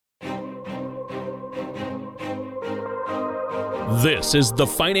This is the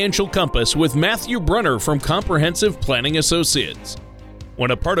Financial Compass with Matthew Brunner from Comprehensive Planning Associates.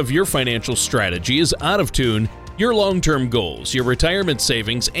 When a part of your financial strategy is out of tune, your long-term goals, your retirement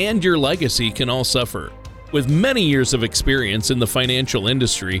savings, and your legacy can all suffer. With many years of experience in the financial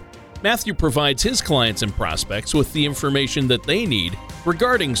industry, Matthew provides his clients and prospects with the information that they need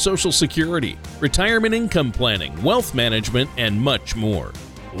regarding Social Security, retirement income planning, wealth management, and much more.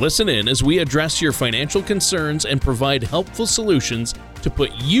 Listen in as we address your financial concerns and provide helpful solutions to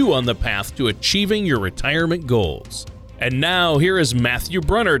put you on the path to achieving your retirement goals. And now, here is Matthew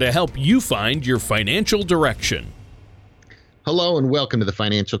Brunner to help you find your financial direction. Hello and welcome to the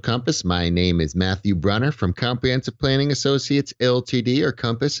Financial Compass. My name is Matthew Brunner from Comprehensive Planning Associates, Ltd., or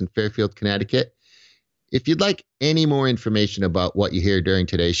Compass in Fairfield, Connecticut. If you'd like any more information about what you hear during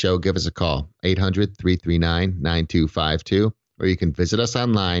today's show, give us a call, 800-339-9252, or you can visit us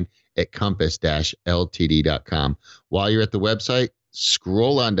online at compass-ltd.com. While you're at the website,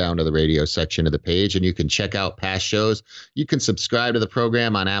 scroll on down to the radio section of the page and you can check out past shows. You can subscribe to the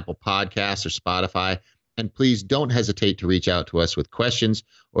program on Apple Podcasts or Spotify. And please don't hesitate to reach out to us with questions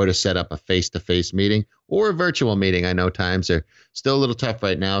or to set up a face-to-face meeting or a virtual meeting. I know times are still a little tough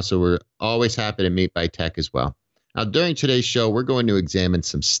right now, so we're always happy to meet by tech as well. Now, during today's show, we're going to examine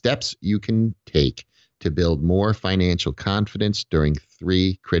some steps you can take to build more financial confidence during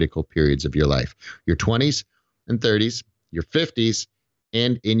three critical periods of your life: your 20s and 30s, your 50s,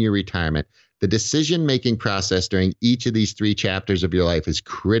 and in your retirement. The decision-making process during each of these three chapters of your life is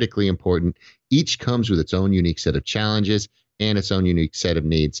critically important. Each comes with its own unique set of challenges and its own unique set of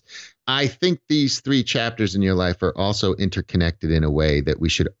needs. I think these three chapters in your life are also interconnected in a way that we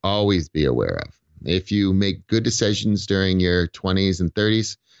should always be aware of. If you make good decisions during your 20s and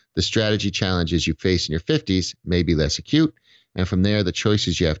 30s, the strategy challenges you face in your 50s may be less acute. And from there, the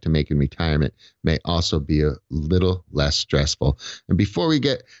choices you have to make in retirement may also be a little less stressful. And before we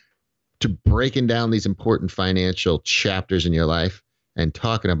get to breaking down these important financial chapters in your life and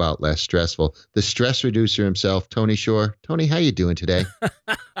talking about less stressful, the stress reducer himself, Tony Shore. Tony, how you doing today?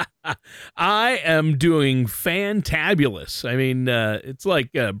 I am doing fantabulous. I mean, it's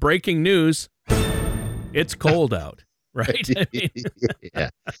like breaking news. It's cold out, right? I mean,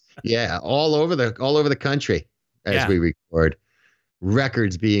 yeah, all over the country as we record.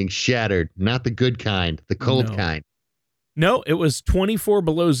 Records being shattered, not the good kind, the cold kind. No, it was 24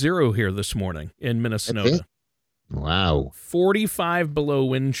 below zero here this morning in Minnesota. Wow. 45 below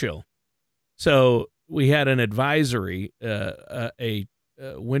wind chill. So we had an advisory, a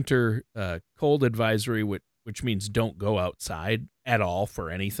winter cold advisory, which means don't go outside at all for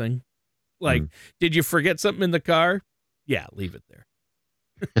anything. Like, did you forget something in the car? Yeah, leave it there.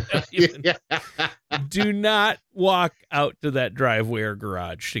 Do not walk out to that driveway or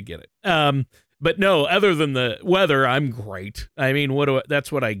garage to get it. But no, other than the weather, I'm great. I mean,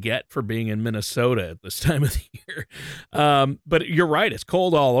 that's what I get for being in Minnesota at this time of the year. But you're right. It's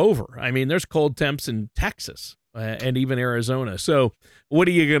cold all over. I mean, there's cold temps in Texas and even Arizona. So what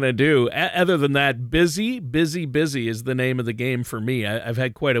are you going to do? Other than that, busy is the name of the game for me. I've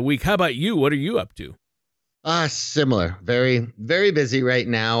had quite a week. How about you? What are you up to? Similar. Very, very busy right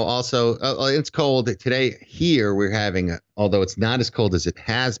now. Also, it's cold today here. We're having, although it's not as cold as it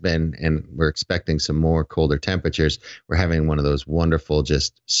has been, and we're expecting some more colder temperatures, we're having one of those wonderful,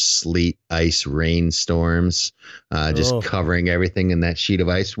 just sleet, ice, rain storms, just covering everything in that sheet of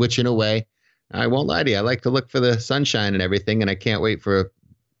ice, which in a way, I won't lie to you, I like to look for the sunshine and everything, and I can't wait for a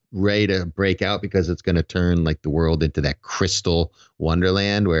ray to break out because it's going to turn like the world into that crystal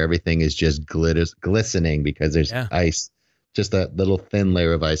wonderland where everything is just glistening because there's ice, just a little thin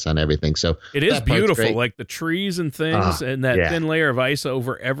layer of ice on everything. So it is beautiful, like the trees and things, and that thin layer of ice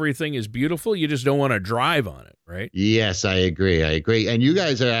over everything is beautiful. You just don't want to drive on it, right? Yes, I agree. And you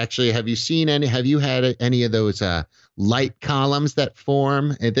guys are actually, have you had any of those light columns that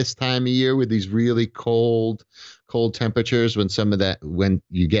form at this time of year with these really cold temperatures, when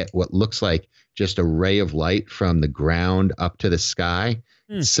you get what looks like just a ray of light from the ground up to the sky?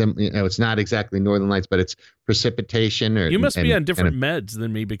 It's not exactly northern lights, but it's precipitation. You must be on different meds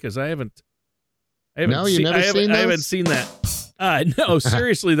than me because I haven't seen that. No,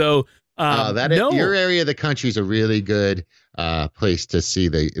 seriously though. Your area of the country is a really good place to see.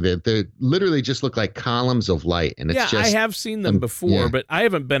 They literally just look like columns of light, and it's I have seen them before, but I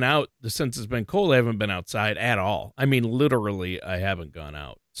haven't been out since it's been cold. I haven't been outside at all. I mean, literally, I haven't gone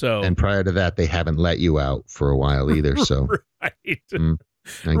out. So, and prior to that, they haven't let you out for a while either. So, right.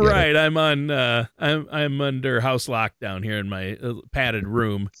 Right. I'm under house lockdown here in my padded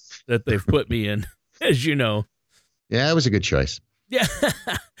room that they've put me in, as you know. Yeah, it was a good choice. Yeah.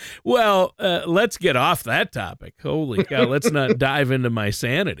 Well, let's get off that topic. Holy cow, let's not dive into my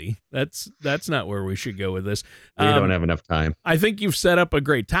sanity. That's not where we should go with this. We don't have enough time. I think you've set up a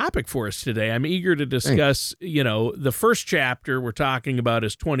great topic for us today. I'm eager to discuss, the first chapter we're talking about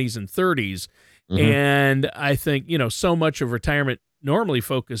is 20s and 30s. Mm-hmm. And I think, so much of retirement normally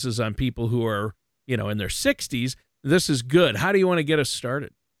focuses on people who are, in their 60s. This is good. How do you want to get us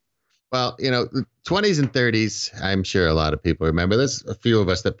started? Well, the 20s and 30s, I'm sure a lot of people remember. There's a few of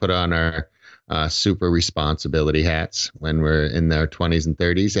us that put on our super responsibility hats when we're in our 20s and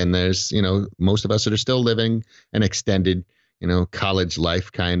 30s. And there's, most of us that are still living an extended, college life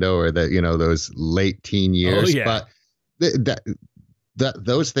kind of, or those late teen years. Oh, yeah. But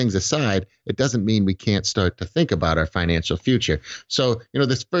those things aside, it doesn't mean we can't start to think about our financial future. So,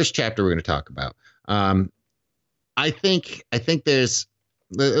 this first chapter we're going to talk about, I think there's,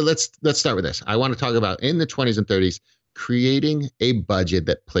 let's start with this. I want to talk about in the 20s and 30s, creating a budget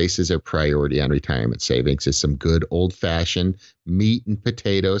that places a priority on retirement savings is some good old fashioned meat and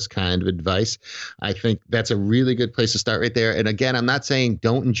potatoes kind of advice. I think that's a really good place to start right there. And again, I'm not saying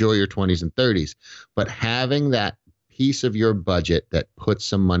don't enjoy your 20s and 30s, but having that piece of your budget that puts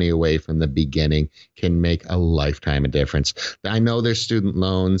some money away from the beginning can make a lifetime of difference. I know there's student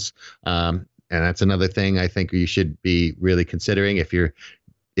loans, and that's another thing I think you should be really considering. If you're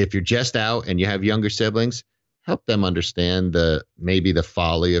just out and you have younger siblings, help them understand maybe the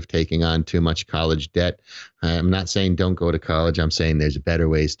folly of taking on too much college debt. I'm not saying don't go to college. I'm saying there's better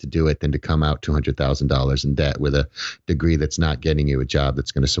ways to do it than to come out $200,000 in debt with a degree that's not getting you a job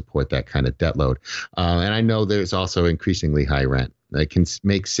that's going to support that kind of debt load. And I know there's also increasingly high rent that can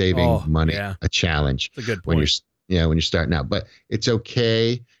make saving money a challenge. That's a good point. When you're starting out. But it's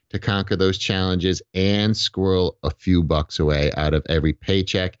okay to conquer those challenges and squirrel a few bucks away out of every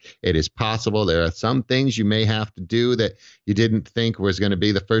paycheck. It is possible. There are some things you may have to do that you didn't think was going to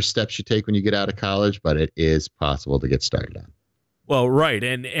be the first steps you take when you get out of college, but it is possible to get started on. Well, right.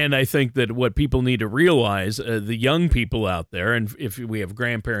 And I think that what people need to realize, the young people out there, and if we have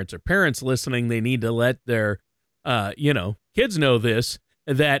grandparents or parents listening, they need to let their, kids know this,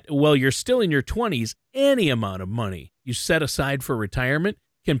 that while you're still in your 20s, any amount of money you set aside for retirement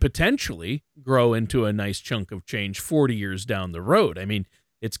can potentially grow into a nice chunk of change 40 years down the road. I mean,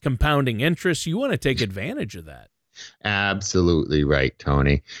 it's compounding interest. You want to take advantage of that. Absolutely right,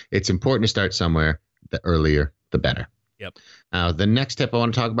 Tony. It's important to start somewhere. The earlier, the better. Yep. The next tip I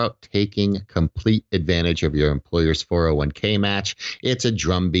want to talk about, taking complete advantage of your employer's 401k match. It's a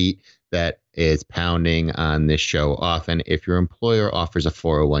drumbeat that is pounding on this show often. If your employer offers a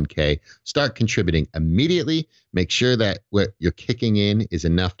 401k, start contributing immediately. Make sure that what you're kicking in is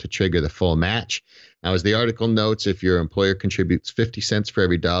enough to trigger the full match. Now, as the article notes, if your employer contributes 50 cents for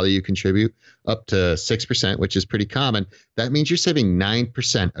every dollar you contribute, up to 6%, which is pretty common, that means you're saving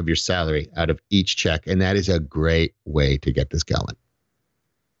 9% of your salary out of each check. And that is a great way to get this going.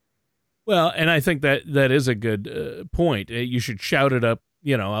 Well, and I think that is a good point. You should shout it up,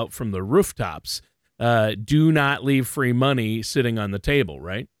 out from the rooftops. Do not leave free money sitting on the table,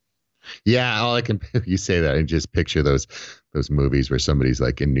 right? Yeah, you say that and just picture those movies where somebody's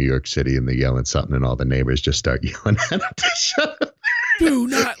like in New York City and they're yelling something and all the neighbors just start yelling at them to shut up. Do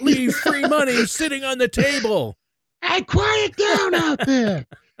not leave free money sitting on the table. Hey, quiet down out there.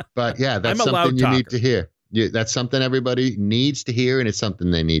 But yeah, that's something you need to hear. That's something everybody needs to hear, and it's something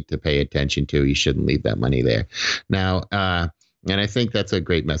they need to pay attention to. You shouldn't leave that money there. Now, and I think that's a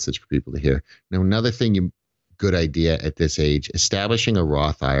great message for people to hear. Now, another thing good idea at this age, establishing a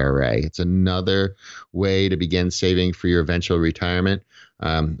Roth IRA. It's another way to begin saving for your eventual retirement.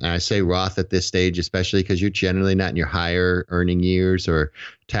 And I say Roth at this stage, especially because you're generally not in your higher earning years or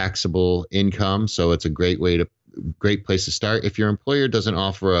taxable income. So it's a great place to start. If your employer doesn't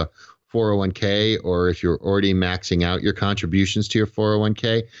offer a 401k, or if you're already maxing out your contributions to your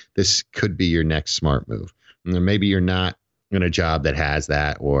 401k, this could be your next smart move. And maybe you're not in a job that has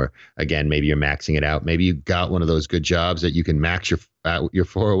that, or again, maybe you're maxing it out. Maybe you got one of those good jobs that you can max your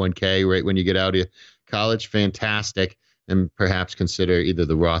 401k right when you get out of college. Fantastic. And perhaps consider either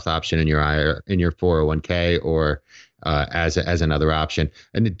the Roth option in your 401k or as another option.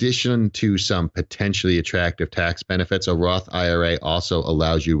 In addition to some potentially attractive tax benefits, a Roth IRA also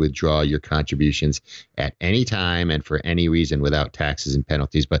allows you to withdraw your contributions at any time and for any reason without taxes and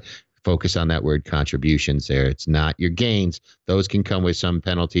penalties. But focus on that word contributions there. It's not your gains. Those can come with some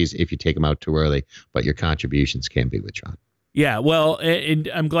penalties if you take them out too early, but your contributions can be withdrawn. Yeah, well, and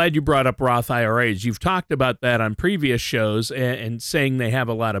I'm glad you brought up Roth IRAs. You've talked about that on previous shows and saying they have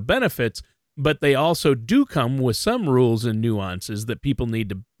a lot of benefits, but they also do come with some rules and nuances that people need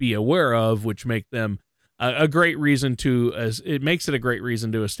to be aware of, which make them a great reason to, it makes it a great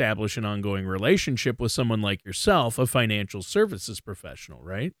reason to establish an ongoing relationship with someone like yourself, a financial services professional,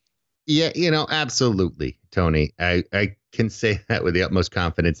 right? Yeah, absolutely, Tony. I can say that with the utmost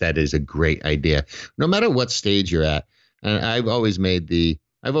confidence. That is a great idea, no matter what stage you're at. And I've always made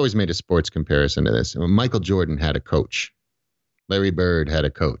a sports comparison to this. Michael Jordan had a coach. Larry Bird had a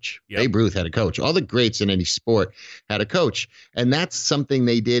coach. Yep. Babe Ruth had a coach. All the greats in any sport had a coach, and that's something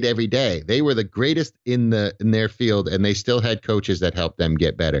they did every day. They were the greatest in their field, and they still had coaches that helped them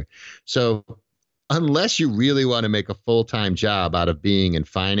get better. So unless you really want to make a full-time job out of being in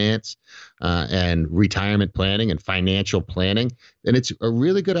finance and retirement planning and financial planning, then it's a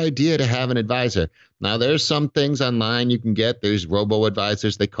really good idea to have an advisor. Now, there's some things online you can get. There's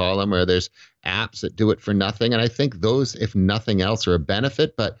robo-advisors, they call them, or there's apps that do it for nothing. And I think those, if nothing else, are a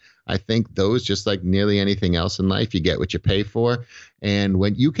benefit. But I think those, just like nearly anything else in life, you get what you pay for. And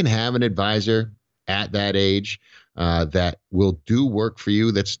when you can have an advisor at that age that will do work for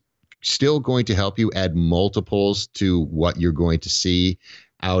you, that's still going to help you add multiples to what you're going to see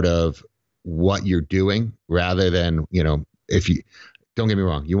out of what you're doing, rather than, if you don't get me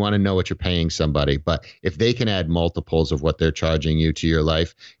wrong, you want to know what you're paying somebody, but if they can add multiples of what they're charging you to your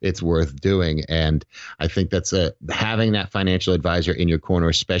life, it's worth doing. And I think that's having that financial advisor in your corner,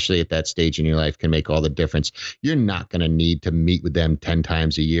 especially at that stage in your life, can make all the difference. You're not going to need to meet with them 10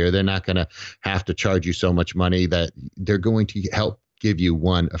 times a year. They're not going to have to charge you so much money. That they're going to help give you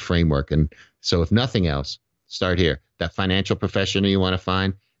a framework. And so if nothing else, start here. That financial professional you want to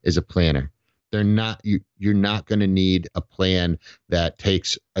find is a planner. You're not going to need a plan that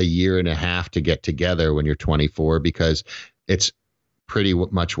takes a year and a half to get together when you're 24, because it's pretty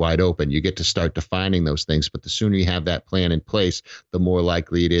much wide open. You get to start defining those things, but the sooner you have that plan in place, the more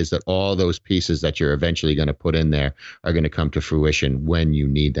likely it is that all those pieces that you're eventually going to put in there are going to come to fruition when you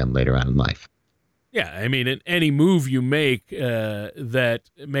need them later on in life. Yeah, I mean, any move you make that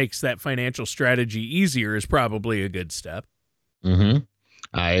makes that financial strategy easier is probably a good step. Mm-hmm.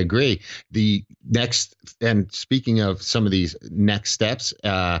 I agree. The next, and speaking of some of these next steps,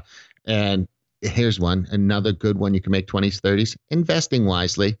 and here's another good one you can make 20s, 30s, investing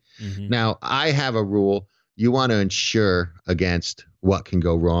wisely. Mm-hmm. Now, I have a rule. You want to insure against what can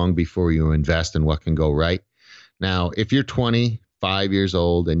go wrong before you invest in what can go right. Now, if you're 25 years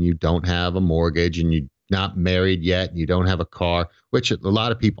old and you don't have a mortgage and you're not married yet and you don't have a car, which a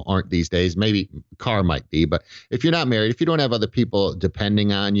lot of people aren't these days, maybe a car might be, but if you're not married, if you don't have other people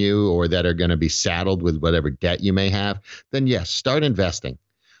depending on you or that are going to be saddled with whatever debt you may have, then yes, start investing.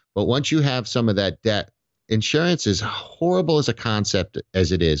 But once you have some of that debt, insurance is horrible as a concept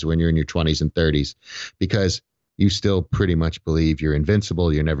as it is when you're in your 20s and 30s, because you still pretty much believe you're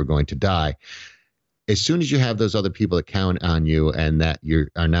invincible, you're never going to die. As soon as you have those other people that count on you and that you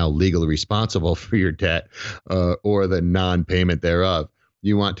are now legally responsible for your debt or the non-payment thereof,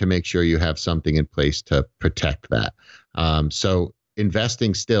 you want to make sure you have something in place to protect that. So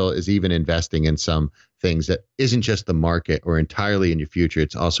investing still is even investing in some things that isn't just the market or entirely in your future.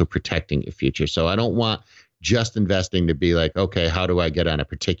 It's also protecting your future. So I don't want just investing to be like, okay, how do I get on a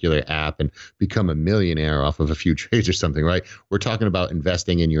particular app and become a millionaire off of a few trades or something, right? We're talking about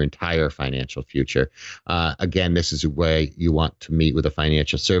investing in your entire financial future. Again, this is a way you want to meet with a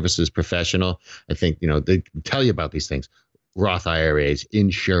financial services professional. I think, they tell you about these things. Roth IRAs,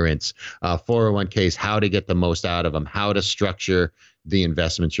 insurance, 401ks, how to get the most out of them, how to structure the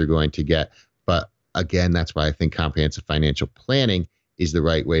investments you're going to get. But again, that's why I think comprehensive financial planning is the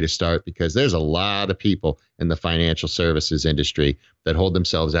right way to start, because there's a lot of people in the financial services industry that hold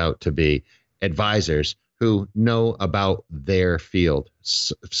themselves out to be advisors who know about their field.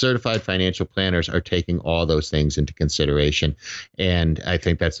 Certified financial planners are taking all those things into consideration. And I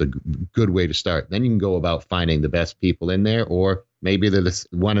think that's a good way to start. Then you can go about finding the best people in there, or maybe they're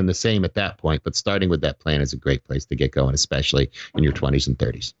one and the same at that point. But starting with that plan is a great place to get going, especially in your 20s and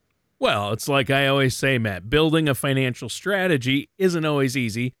 30s. Well, it's like I always say, Matt, building a financial strategy isn't always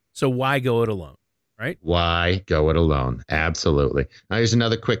easy, so why go it alone, right? Why go it alone? Absolutely. Now, here's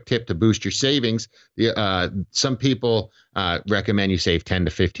another quick tip to boost your savings. Some people recommend you save 10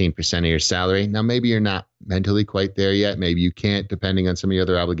 to 15% of your salary. Now, maybe you're not mentally quite there yet. Maybe you can't, depending on some of your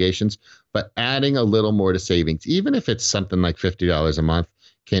other obligations. But adding a little more to savings, even if it's something like $50 a month,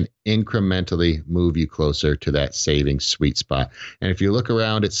 can incrementally move you closer to that savings sweet spot. And if you look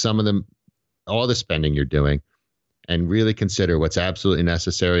around at some of them, all the spending you're doing, and really consider what's absolutely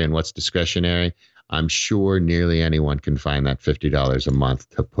necessary and what's discretionary, I'm sure nearly anyone can find that $50 a month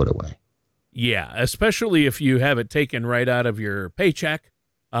to put away. Yeah, especially if you have it taken right out of your paycheck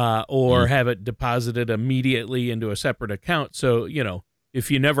or have it deposited immediately into a separate account. So, if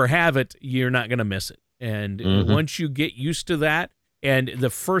you never have it, you're not going to miss it. And once you get used to that, and the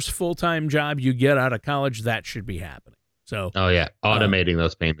first full-time job you get out of college, that should be happening. So, automating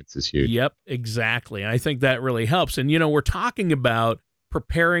those payments is huge. Yep, exactly. I think that really helps. And, we're talking about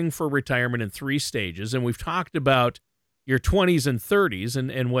preparing for retirement in 3 stages, and we've talked about your 20s and 30s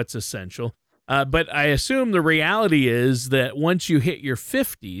and what's essential. But I assume the reality is that once you hit your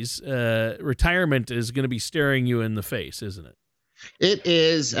 50s, retirement is going to be staring you in the face, isn't it? It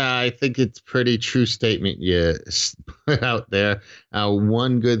is. I think it's a pretty true statement you put out there.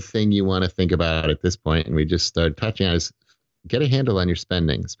 One good thing you want to think about at this point, and we just started touching on, is get a handle on your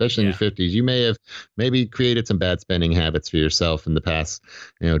spending, especially in your 50s. You may have maybe created some bad spending habits for yourself in the past,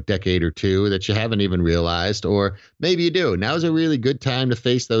 decade or two that you haven't even realized, or maybe you do. Now's a really good time to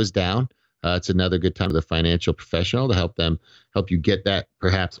face those down. It's another good time for the financial professional to help you get that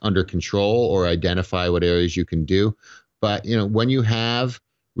perhaps under control or identify what areas you can do. But, when you have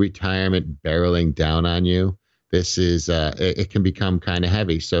retirement barreling down on you, this is, it can become kind of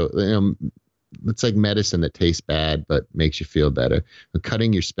heavy. So, it's like medicine that tastes bad but makes you feel better. But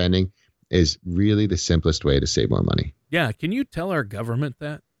cutting your spending is really the simplest way to save more money. Yeah. Can you tell our government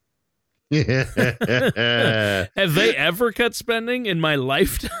that? Have they ever cut spending in my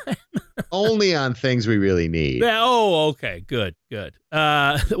lifetime? Only on things we really need. Oh, okay. Good.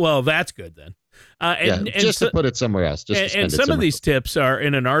 Well, that's good then. To put it somewhere else. And some of these tips are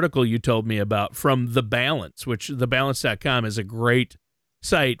in an article you told me about from The Balance, which thebalance.com is a great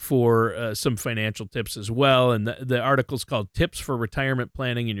site for some financial tips as well. And the article's called Tips for Retirement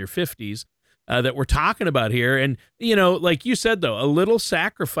Planning in Your 50s that we're talking about here. And, like you said, though, a little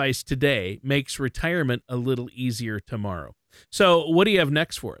sacrifice today makes retirement a little easier tomorrow. So what do you have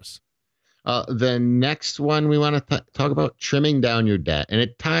next for us? The next one we want to talk about trimming down your debt, and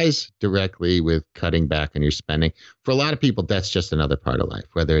it ties directly with cutting back on your spending. For a lot of people, that's just another part of life,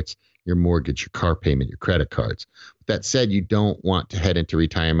 whether it's your mortgage, your car payment, your credit cards. That said, you don't want to head into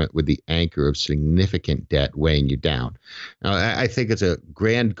retirement with the anchor of significant debt weighing you down. Now, I think it's a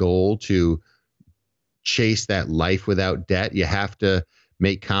grand goal to chase that life without debt. You have to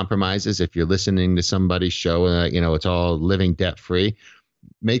make compromises. If you're listening to somebody's show, it's all living debt free.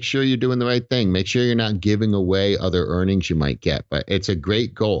 Make sure you're doing the right thing. Make sure you're not giving away other earnings you might get. But it's a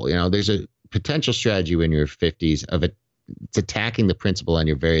great goal. There's a potential strategy when you're 50s of it. It's attacking the principal on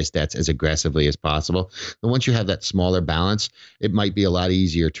your various debts as aggressively as possible. And once you have that smaller balance, it might be a lot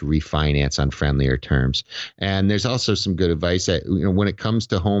easier to refinance on friendlier terms. And there's also some good advice that, when it comes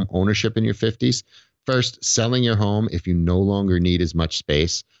to home ownership in your 50s, first, selling your home if you no longer need as much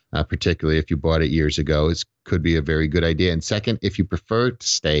space, particularly if you bought it years ago, could be a very good idea. And second, if you prefer to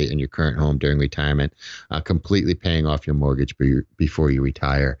stay in your current home during retirement, completely paying off your mortgage before you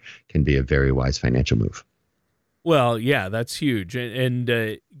retire can be a very wise financial move. Well, yeah, that's huge. And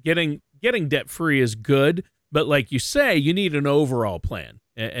getting debt-free is good, but like you say, you need an overall plan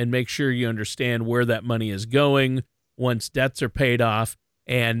and make sure you understand where that money is going once debts are paid off,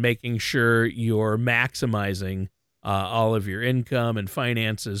 and making sure you're maximizing all of your income and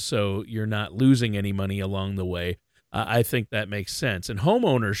finances so you're not losing any money along the way. I think that makes sense. And home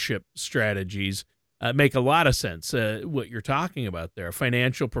ownership strategies make a lot of sense, what you're talking about there. A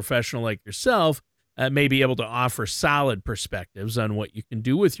financial professional like yourself may be able to offer solid perspectives on what you can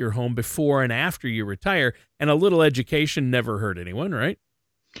do with your home before and after you retire. And a little education never hurt anyone, right?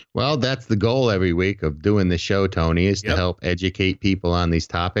 Well, that's the goal every week of doing the show, Tony, is to help educate people on these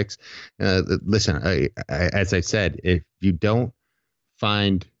topics. Listen, as I said, if you don't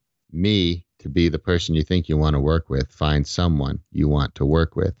find me to be the person you think you want to work with, find someone you want to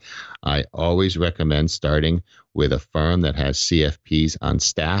work with. I always recommend starting with a firm that has CFPs on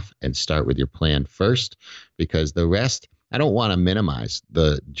staff, and start with your plan first, because the rest, I don't want to minimize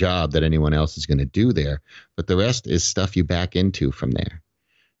the job that anyone else is going to do there, but the rest is stuff you back into from there.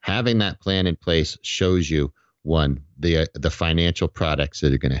 Having that plan in place shows you, one, the financial products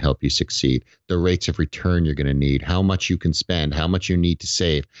that are going to help you succeed, the rates of return you're going to need, how much you can spend, how much you need to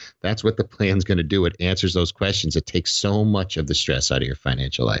save. That's what the plan's going to do. It answers those questions. It takes so much of the stress out of your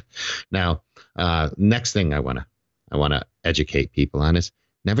financial life. Now, next thing I want to educate people on is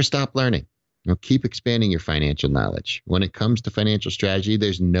never stop learning. Keep expanding your financial knowledge. When it comes to financial strategy,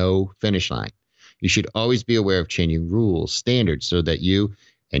 there's no finish line. You should always be aware of changing rules, standards, so that you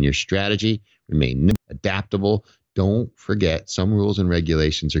and your strategy remain adaptable. Don't forget, some rules and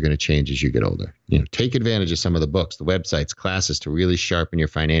regulations are going to change as you get older. Take advantage of some of the books, the websites, classes to really sharpen your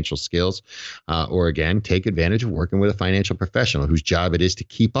financial skills. Or again, take advantage of working with a financial professional whose job it is to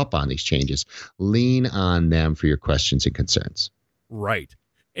keep up on these changes. Lean on them for your questions and concerns. Right.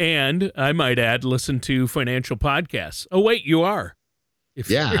 And I might add, listen to financial podcasts. Oh, wait, you are. If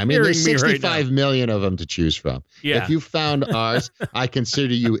Yeah, you're I mean, there's hearing me right 65 now. million of them to choose from. Yeah. If you found ours, I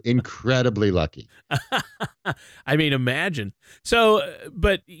consider you incredibly lucky. I mean, imagine. So,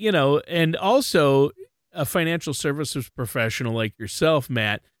 but, and also a financial services professional like yourself,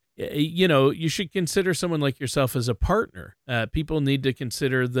 Matt, you should consider someone like yourself as a partner. People need to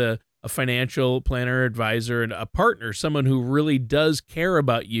consider a financial planner, advisor, and a partner, someone who really does care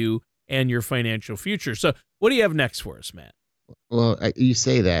about you and your financial future. So what do you have next for us, Matt? Well, you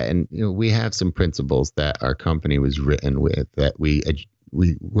say that, and we have some principles that our company was written with that we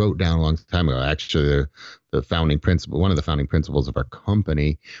wrote down a long time ago. Actually, the founding principle, one of the founding principles of our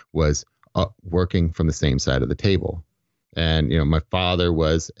company was working from the same side of the table. And my father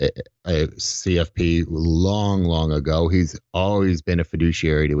was a CFP long, long ago. He's always been a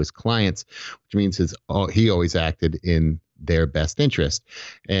fiduciary to his clients, which means he always acted in their best interest.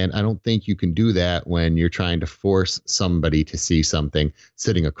 And I don't think you can do that when you're trying to force somebody to see something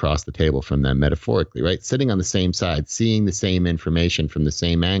sitting across the table from them, metaphorically, right? Sitting on the same side, seeing the same information from the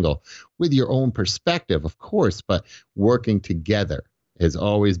same angle with your own perspective, of course, but working together has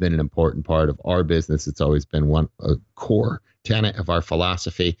always been an important part of our business. It's always been a core tenet of our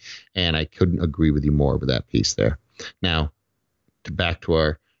philosophy. And I couldn't agree with you more with that piece there. Now, back to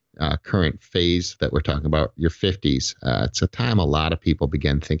our current phase that we're talking about, your 50s. It's a time a lot of people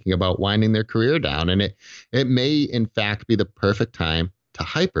begin thinking about winding their career down. And it may, in fact, be the perfect time to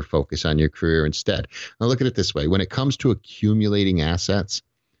hyper focus on your career instead. Now, look at it this way. When it comes to accumulating assets,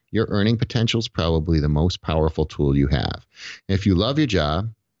 your earning potential is probably the most powerful tool you have. And if you love your job,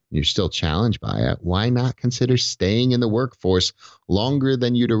 and you're still challenged by it, why not consider staying in the workforce longer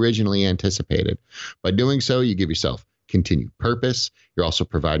than you'd originally anticipated? By doing so, you give yourself continued purpose. You're also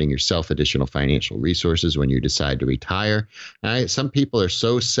providing yourself additional financial resources when you decide to retire. Some people are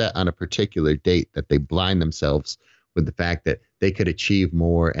so set on a particular date that they blind themselves with the fact that they could achieve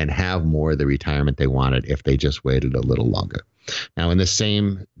more and have more of the retirement they wanted if they just waited a little longer. Now, in the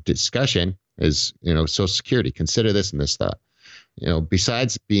same discussion is, Social Security. Consider this in this thought.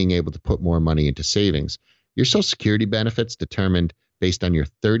 Besides being able to put more money into savings, your Social Security benefits determined based on your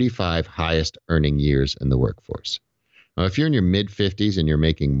 35 highest earning years in the workforce. Now, if you're in your mid-50s and you're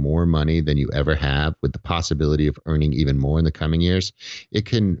making more money than you ever have, with the possibility of earning even more in the coming years, it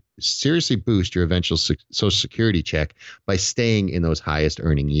can seriously boost your eventual Social Security check by staying in those highest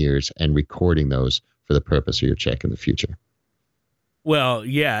earning years and recording those for the purpose of your check in the future. Well,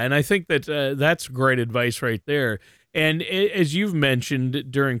 yeah, and I think that that's great advice right there. And as you've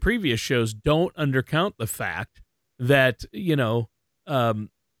mentioned during previous shows, don't undercount the fact that,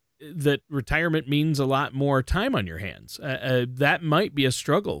 that retirement means a lot more time on your hands. That might be a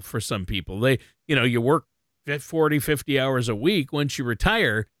struggle for some people. You work 40, 50 hours a week. Once you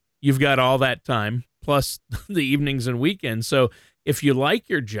retire, you've got all that time plus the evenings and weekends. So if you like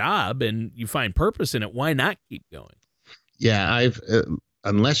your job and you find purpose in it, why not keep going? Yeah,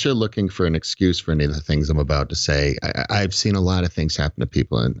 unless you're looking for an excuse for any of the things I'm about to say, I've seen a lot of things happen to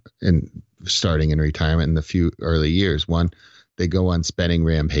people in starting in retirement in the few early years. One, they go on spending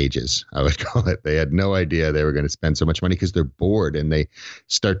rampages, I would call it. They had no idea they were going to spend so much money because they're bored, and they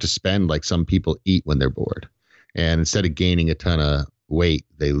start to spend like some people eat when they're bored. And instead of gaining a ton of weight,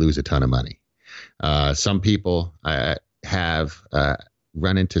 they lose a ton of money. Some people have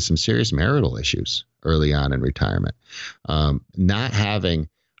run into some serious marital issues early on in retirement. Not having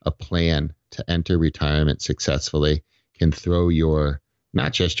a plan to enter retirement successfully can throw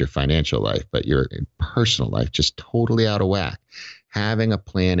not just your financial life, but your personal life just totally out of whack. Having a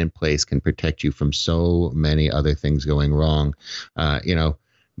plan in place can protect you from so many other things going wrong.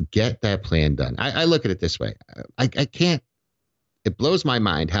 Get that plan done. I look at it this way. It blows my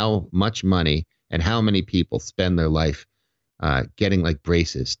mind how much money and how many people spend their life getting like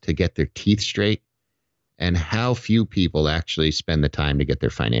braces to get their teeth straight, and how few people actually spend the time to get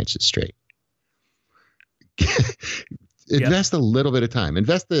their finances straight. Invest a little bit of time.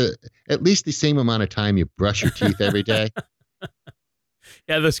 Invest at least the same amount of time you brush your teeth every day.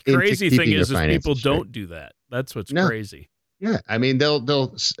 Yeah, this crazy thing is people don't do that. That's what's crazy. Yeah, I mean,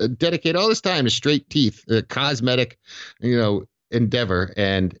 they'll dedicate all this time to straight teeth, cosmetic, endeavor,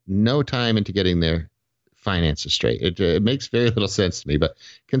 and no time into getting their finances straight. It makes very little sense to me, but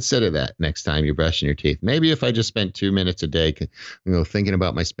consider that next time you're brushing your teeth. Maybe if I just spent 2 minutes a day, thinking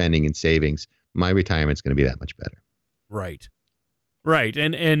about my spending and savings, my retirement's going to be that much better. Right.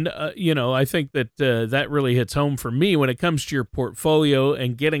 And I think that that really hits home for me when it comes to your portfolio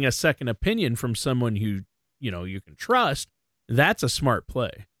and getting a second opinion from someone who, you can trust. That's a smart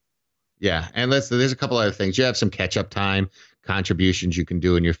play. Yeah. And there's a couple other things. You have some catch up time contributions you can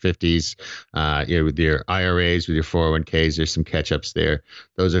do in your 50s, with your IRAs, with your 401ks. There's some catch-ups there.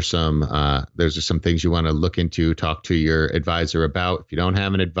 Those are some things you want to look into, talk to your advisor about. If you don't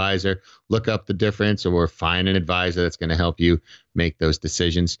have an advisor, look up the difference or find an advisor that's going to help you make those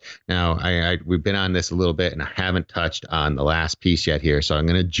decisions. Now, we've been on this a little bit, and I haven't touched on the last piece yet here, so I'm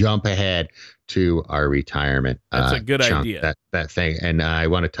going to jump ahead to our retirement. That's a good idea. That thing, and I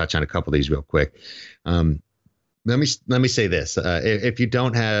want to touch on a couple of these real quick. Let me say this: if you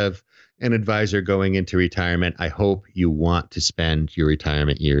don't have an advisor going into retirement, I hope you want to spend your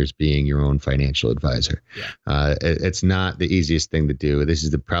retirement years being your own financial advisor. Yeah. It's not the easiest thing to do. This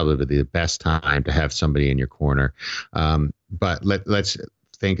is probably the best time to have somebody in your corner. But let's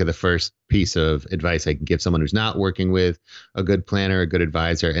think of the first piece of advice I can give someone who's not working with a good planner, a good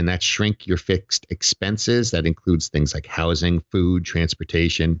advisor, and that's shrink your fixed expenses. That includes things like housing, food,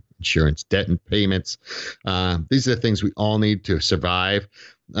 transportation, insurance, debt, and payments. These are the things we all need to survive.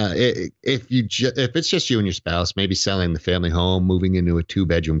 If it's just you and your spouse, maybe selling the family home, moving into a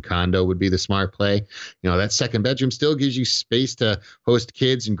 2-bedroom condo would be the smart play. That second bedroom still gives you space to host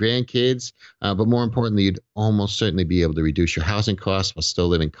kids and grandkids. But more importantly, you'd almost certainly be able to reduce your housing costs while still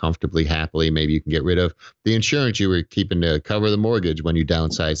living comfortably, happily. Maybe you can get rid of the insurance you were keeping to cover the mortgage when you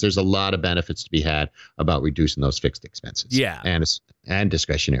downsize. There's a lot of benefits to be had about reducing those fixed expenses. Yeah. And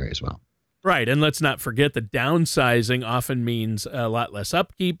discretionary as well. Right. And let's not forget that downsizing often means a lot less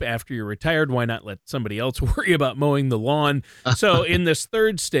upkeep after you're retired. Why not let somebody else worry about mowing the lawn? So in this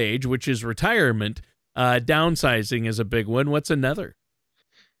third stage, which is retirement, downsizing is a big one. What's another?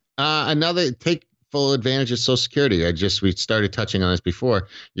 Take full advantage of Social Security. We started touching on this before.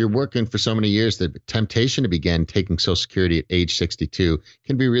 You're working for so many years, the temptation to begin taking Social Security at age 62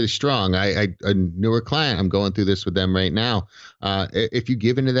 can be really strong. A newer client, I'm going through this with them right now. If you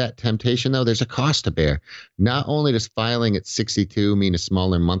give into that temptation, though, there's a cost to bear. Not only does filing at 62 mean a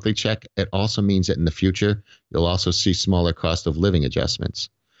smaller monthly check, it also means that in the future, you'll also see smaller cost of living adjustments.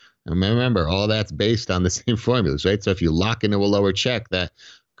 And remember, all that's based on the same formulas, right? So if you lock into a lower check, that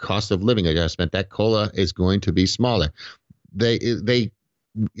cost of living adjustment, that COLA is going to be smaller. They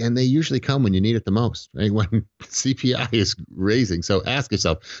usually come when you need it the most, right? When CPI is raising. So ask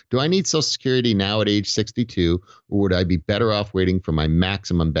yourself, do I need Social Security now at age 62, or would I be better off waiting for my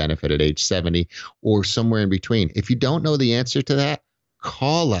maximum benefit at age 70 or somewhere in between? If you don't know the answer to that,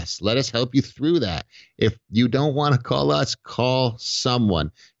 call us. Let us help you through that. If you don't want to call us, call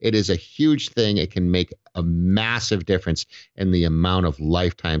someone. It is a huge thing. It can make a massive difference in the amount of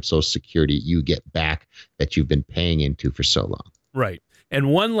lifetime Social Security you get back that you've been paying into for so long. Right. And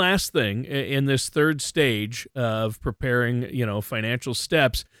one last thing in this third stage of preparing, financial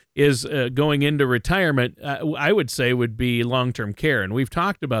steps is going into retirement, I would say would be long-term care. And we've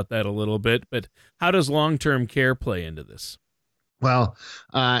talked about that a little bit, but how does long-term care play into this? Well,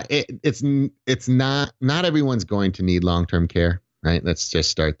 it's not everyone's going to need long-term care, right? Let's just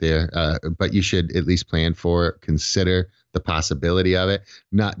start there. But you should at least plan for it, consider the possibility of it.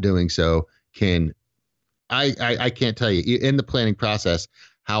 Not doing so I can't tell you in the planning process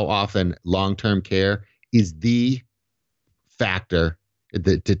how often long-term care is the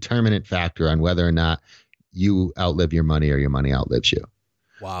determinant factor on whether or not you outlive your money or your money outlives you.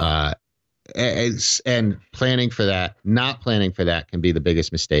 Wow. And planning for that, not planning for that can be the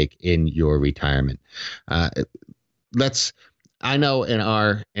biggest mistake in your retirement. I know in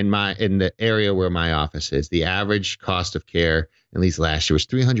the area where my office is, the average cost of care, at least last year, was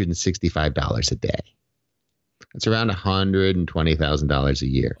 $365 a day. It's around $120,000 a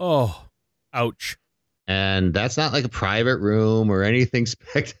year. Oh, ouch. And that's not like a private room or anything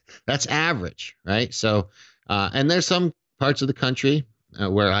that's average, right? So, and there's some parts of the country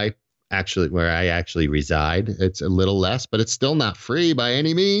where I actually reside, it's a little less, but it's still not free by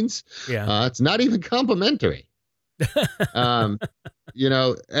any means. Yeah. It's not even complimentary. And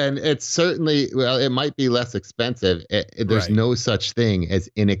it's certainly, it might be less expensive. There's Right. no such thing as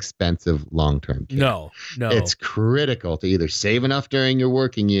inexpensive long-term care. No. It's critical to either save enough during your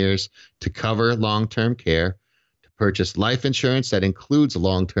working years to cover long-term care, to purchase life insurance that includes a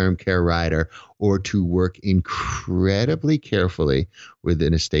long-term care rider, or to work incredibly carefully with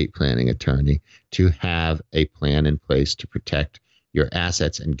an estate planning attorney to have a plan in place to protect your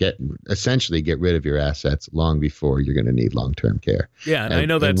assets and essentially get rid of your assets long before you're going to need long-term care. Yeah, and I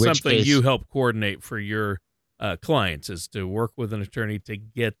know that's something you help coordinate for your clients, is to work with an attorney to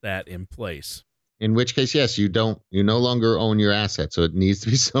get that in place. In which case, yes, you no longer own your assets, so it needs to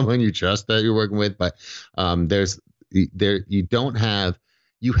be someone you trust that you're working with. But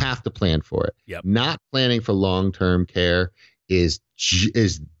you have to plan for it. Yep. Not planning for long-term care is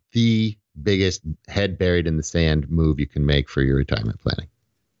the biggest head buried in the sand move you can make for your retirement planning.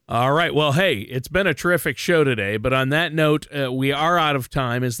 All right. Well, hey, it's been a terrific show today, but on that note, we are out of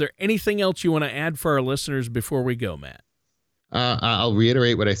time. Is there anything else you want to add for our listeners before we go, Matt? I'll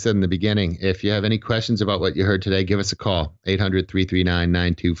reiterate what I said in the beginning. If you have any questions about what you heard today, give us a call,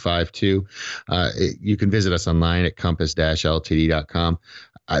 800-339-9252. You can visit us online at compass-ltd.com.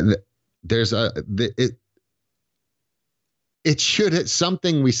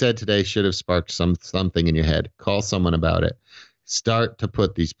 Something we said today should have sparked something in your head. Call someone about it. Start to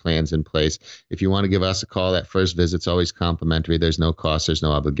put these plans in place. If you want to give us a call, that first visit's always complimentary. There's no cost. There's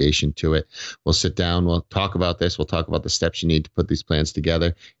no obligation to it. We'll sit down. We'll talk about this. We'll talk about the steps you need to put these plans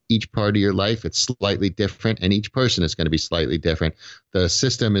together. Each part of your life, it's slightly different, and each person is going to be slightly different. The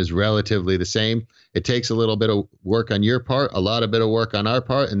system is relatively the same. It takes a little bit of work on your part, a lot of bit of work on our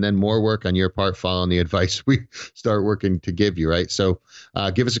part, and then more work on your part following the advice we start working to give you, right? So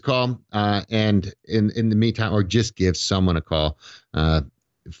give us a call, and in the meantime, or just give someone a call.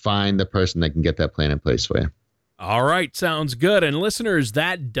 Find the person that can get that plan in place for you. All right, sounds good. And listeners,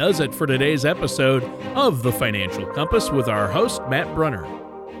 that does it for today's episode of The Financial Compass with our host, Matt Brunner.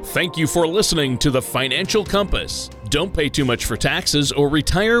 Thank you for listening to The Financial Compass. Don't pay too much for taxes or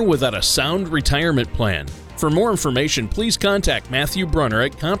retire without a sound retirement plan. For more information, please contact Matthew Brunner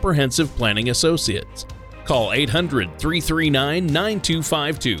at Comprehensive Planning Associates. Call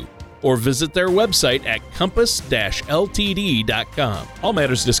 800-339-9252 or visit their website at compass-ltd.com. All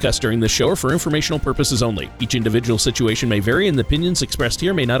matters discussed during this show are for informational purposes only. Each individual situation may vary, and the opinions expressed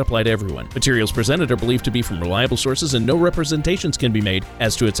here may not apply to everyone. Materials presented are believed to be from reliable sources, and no representations can be made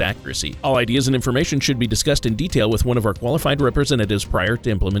as to its accuracy. All ideas and information should be discussed in detail with one of our qualified representatives prior to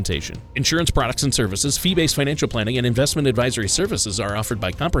implementation. Insurance products and services, fee-based financial planning, and investment advisory services are offered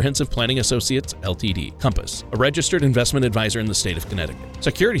by Comprehensive Planning Associates, Ltd. Compass, a registered investment advisor in the state of Connecticut.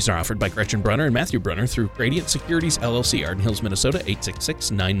 Securities are offered by Gretchen Brunner and Matthew Brunner through Gradient Securities, LLC, Arden Hills, Minnesota,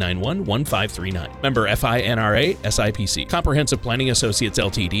 866-991-1539. Member FINRA, SIPC. Comprehensive Planning Associates,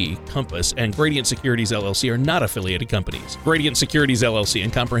 Ltd., Compass, and Gradient Securities, LLC are not affiliated companies. Gradient Securities, LLC,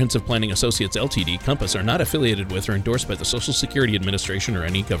 and Comprehensive Planning Associates, Ltd., Compass, are not affiliated with or endorsed by the Social Security Administration or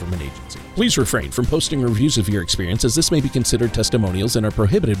any government agency. Please refrain from posting reviews of your experience, as this may be considered testimonials and are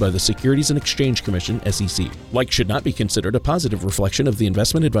prohibited by the Securities and Exchange Commission, SEC. Like should not be considered a positive reflection of the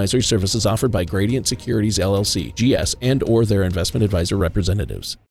investment advisory services offered by Gradient Securities, LLC, GS, and or their investment advisor representatives.